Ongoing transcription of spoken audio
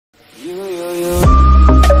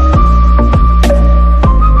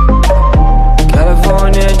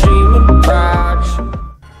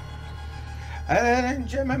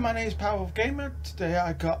is Powerful Gamer. Today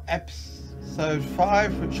I got episode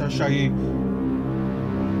 5, which I'll show you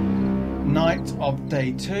night of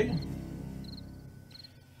day 2.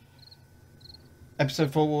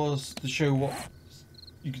 Episode 4 was to show what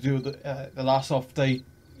you could do with the last of day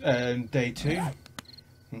 2.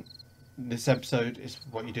 This episode is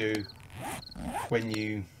what you do when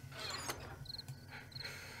you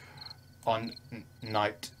on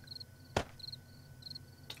night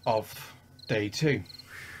of day 2.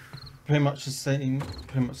 Pretty much the same,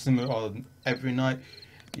 pretty much similar on every night.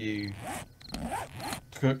 You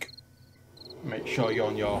cook, make sure you're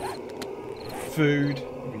on your food,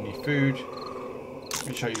 you need food,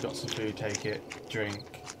 make sure you've got some food, take it, drink,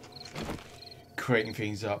 creating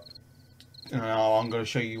things up. And now I'm going to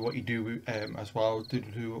show you what you do as well to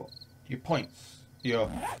do your points.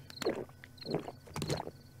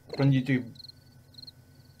 When you do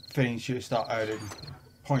things, you start adding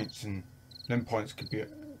points, and them points could be,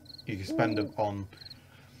 you can spend them on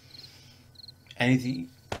anything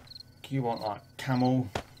you want, like camel,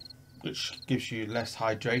 which gives you less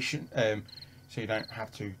hydration, so you don't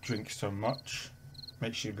have to drink so much,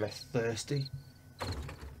 makes you less thirsty.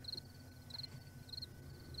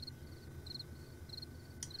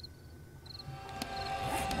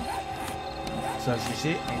 So as you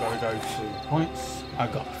see, I'm going to go to points.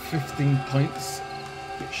 I've got 15 points.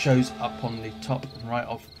 It shows up on the top right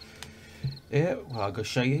of here. Well, I'll go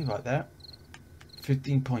show you right there.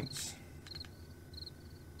 15 points.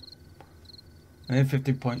 And then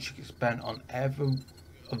 15 points you can spend on every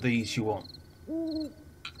of these you want.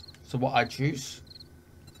 So what I choose: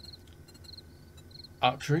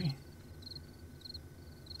 archery.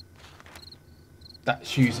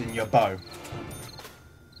 That's using your bow.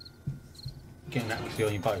 Getting accuracy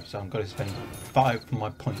on your bow, so I'm going to spend 5 of my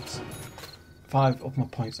points. 5 of my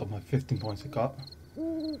points of my 15 points I got,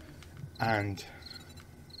 and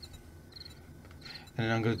then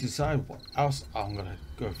I'm going to decide what else I'm going to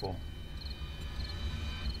go for.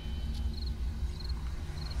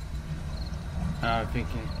 And I'm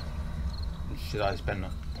thinking, should I spend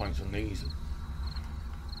points on these?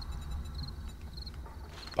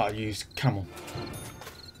 But I use camel.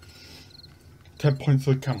 10 points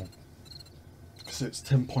for camel. So it's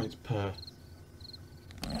 10 points per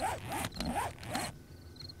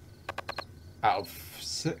out of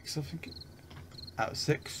 6, I think. Out of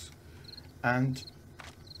 6, and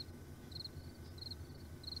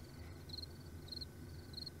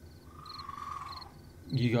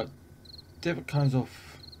you got different kinds of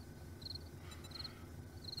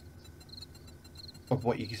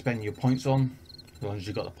what you can spend your points on. As long as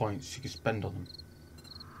you got the points, you can spend on them.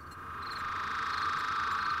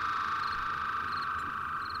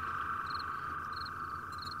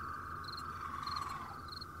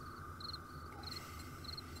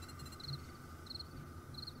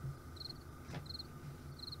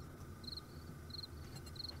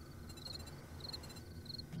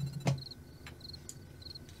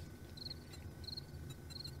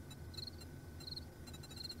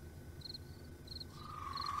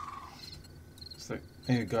 So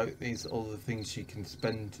there you go, these are all the things you can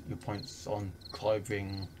spend your points on: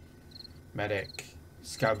 clothing, medic,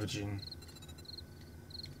 scavenging.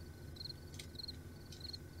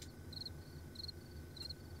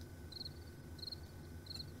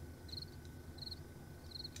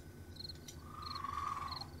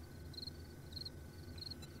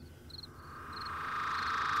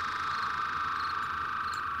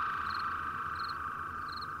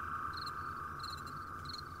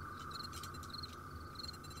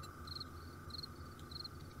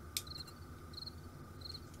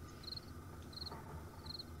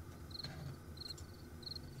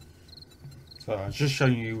 So I'm just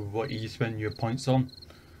showing you what you spend your points on.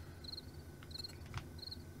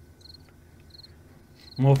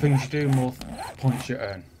 More things you do, more points you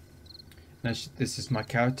earn. This is my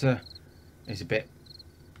character. He's a bit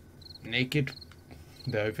naked.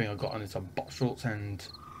 The only thing I got on is some box shorts and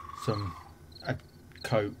a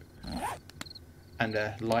coat and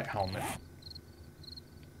a light helmet,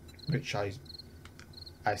 which I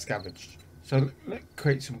scavenged. So let's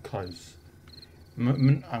create some clothes. I'm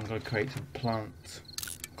going to create some plant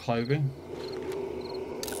clothing,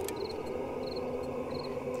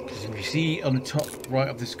 because if you see on the top right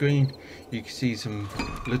of the screen, you can see some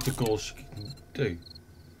little goals you can do.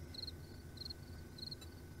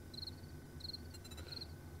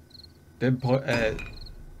 They're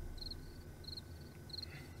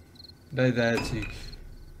there to,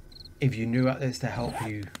 if you're new at this, to help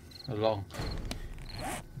you along.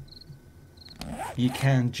 You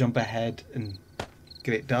can jump ahead and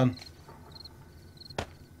get it done.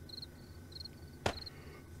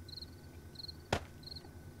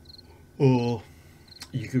 or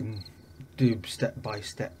you can do step by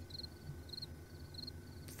step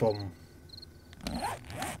from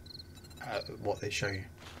what they show you.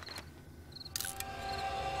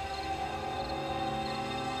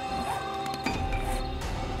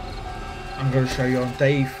 I'm going to show you on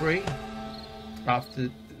day 3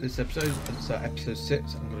 after this episode, so episode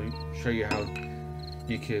 6. I'm going to show you how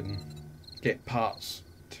you can get parts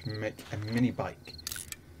to make a mini bike.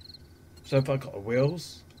 So if I got the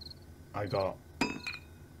wheels, I got a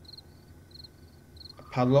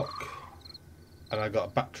padlock, and I got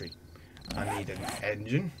a battery. I need an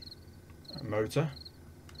engine, a motor.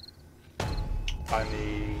 I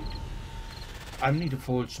need a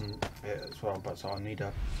forge and fit as well, but so I'll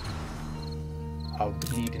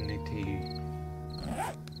be needing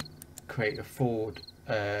to create a forge,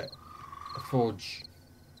 so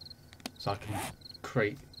I can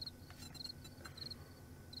create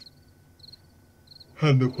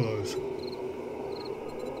handlebars.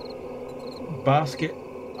 Basket,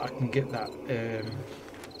 I can get that.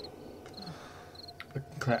 I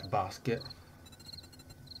can collect a basket.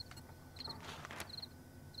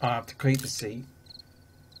 I have to create the seat.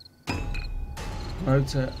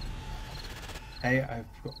 Motor. I've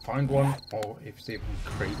got to find one, or if see if I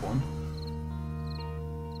can create one.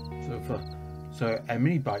 So a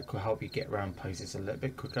mini bike will help you get around places a little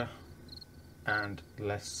bit quicker, and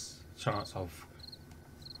less chance of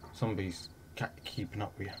zombies keeping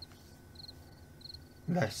up with you.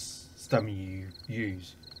 Less stamina you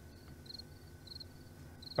use.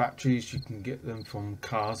 Batteries, you can get them from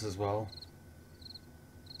cars as well,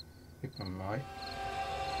 if I'm right.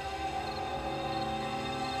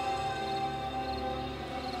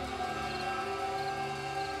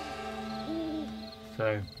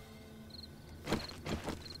 So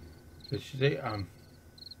you see,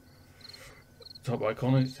 top right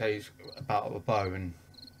corner it says about a bow and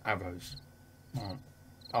arrows. Oh,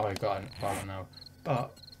 I got a bow and arrow,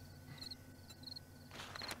 but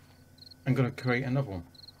I'm going to create another one.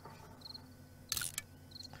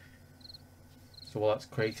 So while that's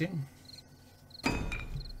creating,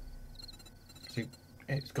 see,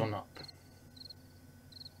 it's gone up.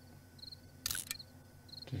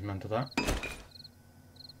 Dismantle that.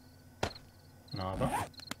 Another.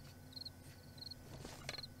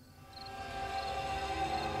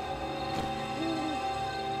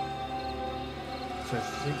 So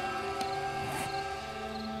see,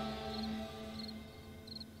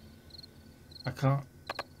 I can't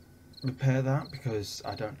repair that because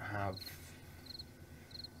I don't have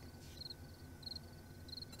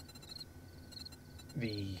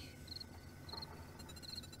the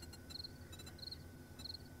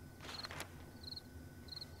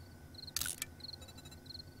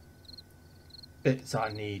bits I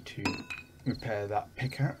need to repair that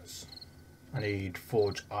pickaxe. I need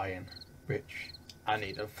forge iron, which I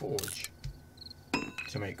need a forge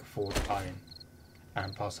to make a forge iron,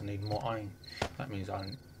 and plus I need more iron. That means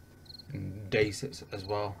I'm in day 6 as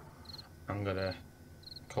well. I'm gonna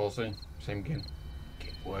causing same again,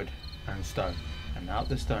 get wood and stone, and out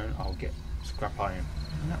the stone I'll get scrap iron,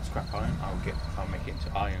 and that scrap iron I'll make it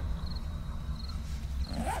into iron.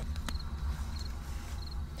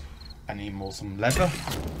 I need some leather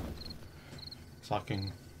so I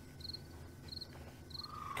can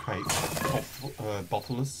create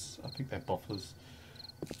bottlers. I think they're bottlers.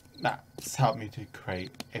 That's helped me to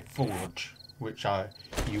create a forge, which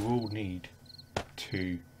you will need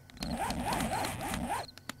to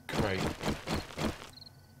create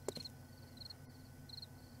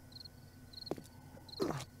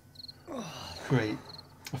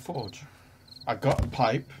a forge. I got a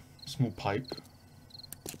pipe, small pipe.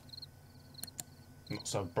 Not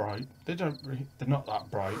so bright. They're not that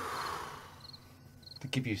bright. They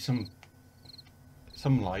give you some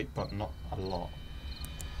light, but not a lot.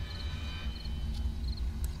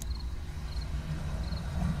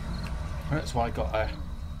 And that's why I got a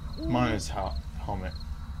miner's helmet.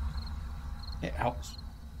 It helps.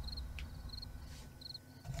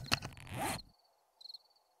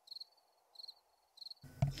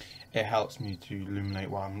 It helps me to illuminate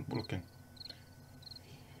while I'm looking,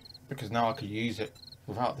 because now I can use it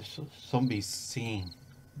without the zombies seeing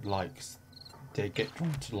lights. They get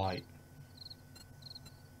drawn to light.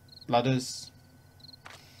 Ladders,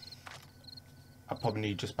 I probably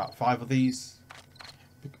need just about 5 of these,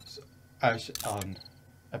 because as on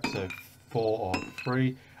episode 4 or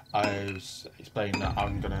 3 I was explaining that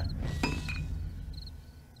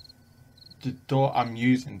the door I'm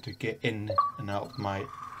using to get in and out of my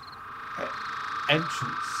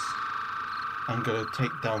entrance, I'm going to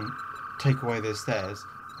take away the stairs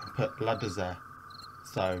and put ladders there,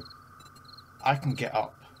 so I can get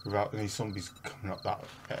up without any zombies coming up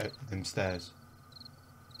them stairs.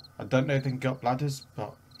 I don't know if they can get up ladders,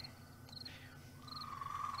 but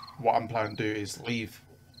what I'm planning to do is leave.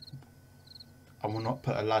 I will not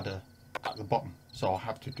put a ladder at the bottom, so I'll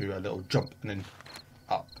have to do a little jump and then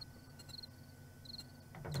up.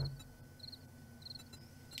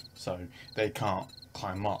 So they can't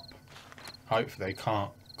climb up. Hopefully they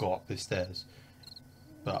can't go up the stairs.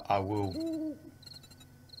 But I won't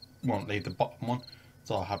leave the bottom one,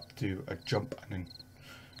 so I'll have to do a jump and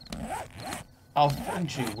then I'll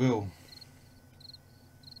eventually will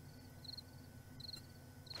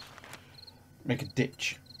make a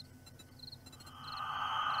ditch.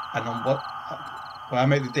 And on where I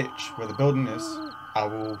make the ditch, where the building is, I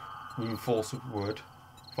will reinforce with wood,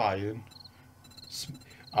 iron.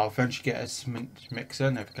 I'll eventually get a cement mixer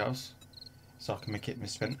and everything else, so I can make it into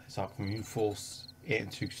cement, so I can reinforce it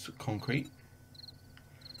into concrete.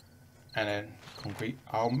 And then concrete,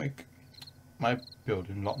 I'll make my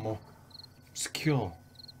building a lot more secure,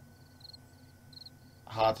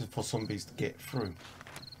 harder for zombies to get through.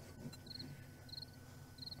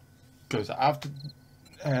 Because after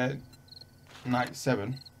night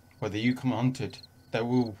 7, whether you come hunted, they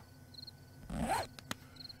will.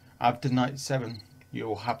 After night 7,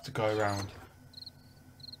 you'll have to go around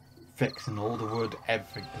fixing all the wood,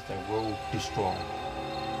 everything, that they will destroy.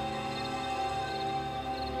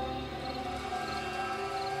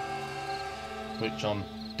 Which on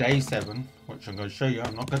day 7, which I'm going to show you,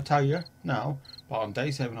 I'm not going to tell you now, but on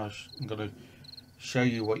day 7 I'm going to show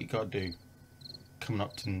you what you got to do coming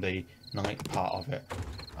up to the night part of it.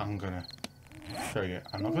 I'm going to show you.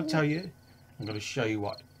 I'm not going to tell you, I'm going to show you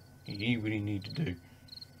what you really need to do,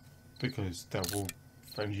 because they will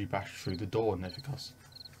frenzy bash through the door and everything else.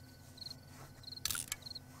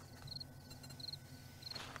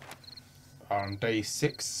 On day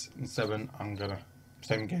 6 and 7 I'm going to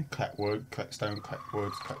same again, collect wood, collect stone, collect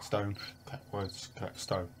wood, collect stone, collect wood, collect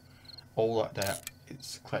stone. All that there,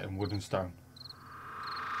 it's collecting wood and stone.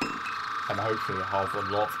 And hopefully I'll have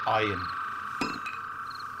a lot of iron.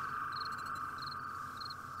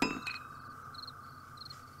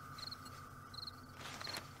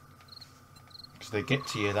 Because they get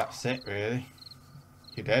to you, that's it really.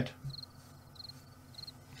 You're dead.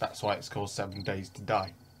 That's why it's called 7 days to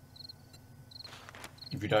die.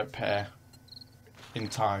 If you don't pair in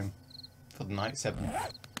time for the night 7,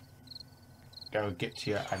 they'll get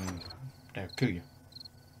to you and they'll kill you.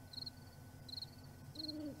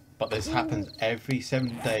 But this happens every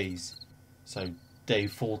 7 days. So day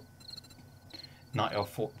 4, night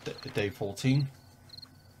of day 14,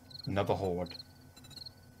 another horde.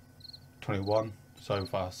 21, so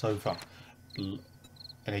far. And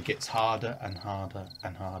it gets harder and harder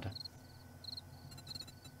and harder.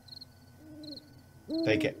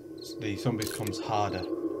 The zombies comes harder,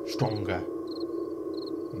 stronger,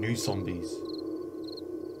 new zombies.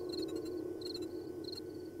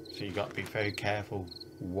 So you got to be very careful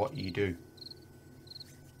what you do.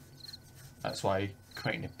 That's why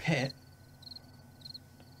creating a pit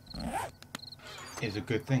is a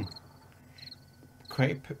good thing.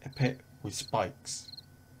 Create a pit with spikes.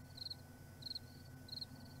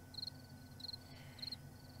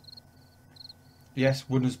 Yes,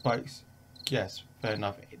 wooden spikes. Yes, fair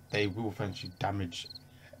enough. They will eventually damage,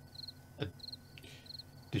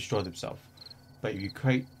 destroy themselves. But if you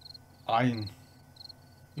create iron,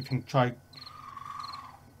 you can try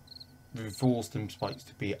reinforce them spikes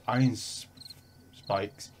to be iron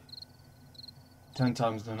spikes. 10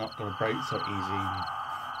 times they're not going to break so easy.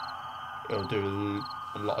 It'll do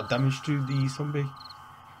a lot of damage to the zombie.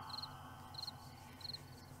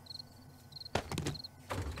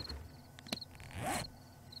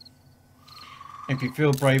 If you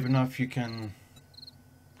feel brave enough, you can,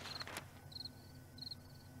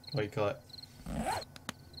 what do you call it,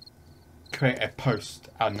 create a post,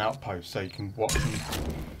 an outpost, so you can watch them,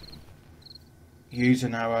 use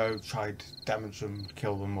an arrow, try to damage them,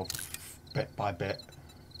 kill them off bit by bit,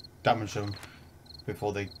 damage them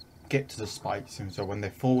before they get to the spikes, and so when they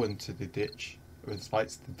fall into the ditch with the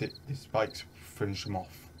spikes, the spikes finish them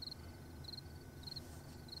off.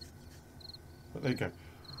 But there you go.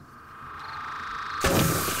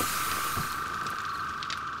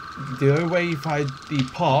 The only way you find the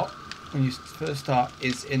pot when you first start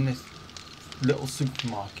is in this little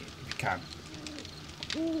supermarket, if you can.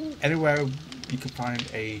 Anywhere you can find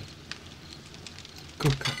a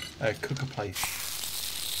cooker place.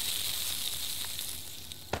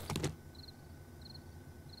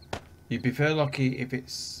 You'd be very lucky if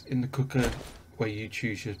it's in the cooker where you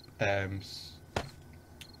choose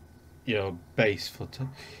your base for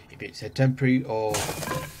if it's a temporary or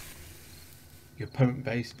your opponent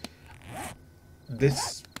base.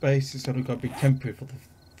 This base is only going to be temporary for the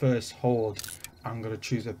first horde. I'm going to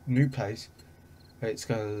choose a new place. It's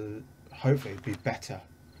going to hopefully be better,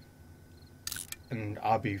 and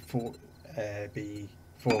I'll be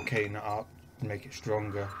 4K up to make it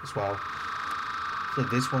stronger as well. So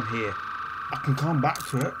this one here, I can come back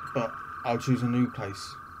to it, but I'll choose a new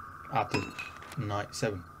place after night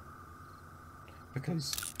 7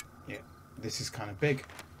 because yeah, this is kind of big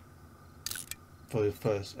for the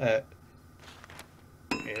first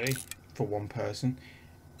really for one person.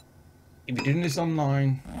 If you're doing this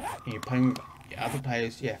online and you're playing with other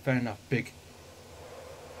players, yeah, fair enough, big.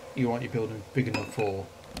 You want your building big enough for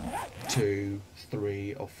 2,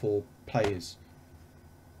 3 or 4 players.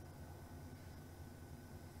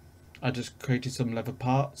 I just created some leather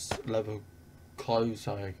parts, leather clothes,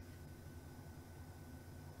 sorry.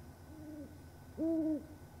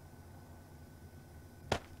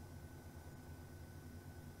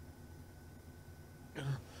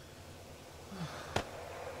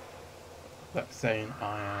 That's saying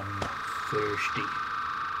I am thirsty.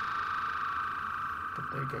 But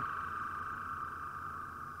there you go.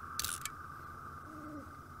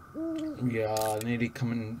 We are nearly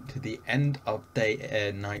coming to the end of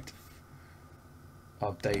night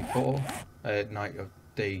of day 4, night of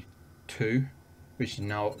day 2, which is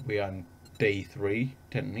now we are on day 3,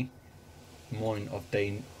 technically, morning of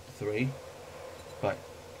day 3. But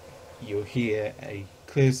you'll hear a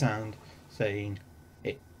clear sound saying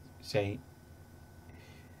it's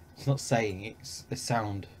not saying, it's a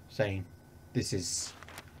sound saying this is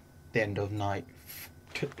the end of night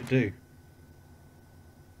 2.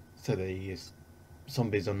 So the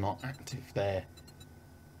zombies are not active. They're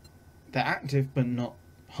active but not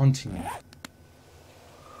hunting you.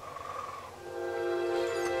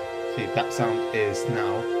 See, that sound is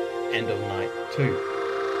now end of night 2,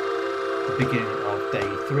 the beginning of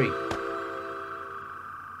day 3.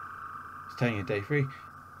 It's telling you day 3.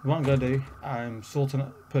 What I'm going to do, I'm sorting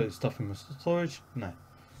up, putting stuff in my storage. No.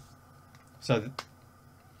 So,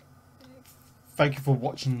 thank you for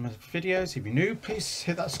watching my videos. If you're new, please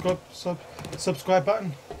hit that subscribe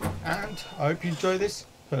button. And I hope you enjoy this.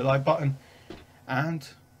 Put a like button. And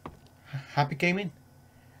happy gaming.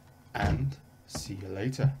 And see you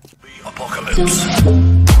later. The apocalypse.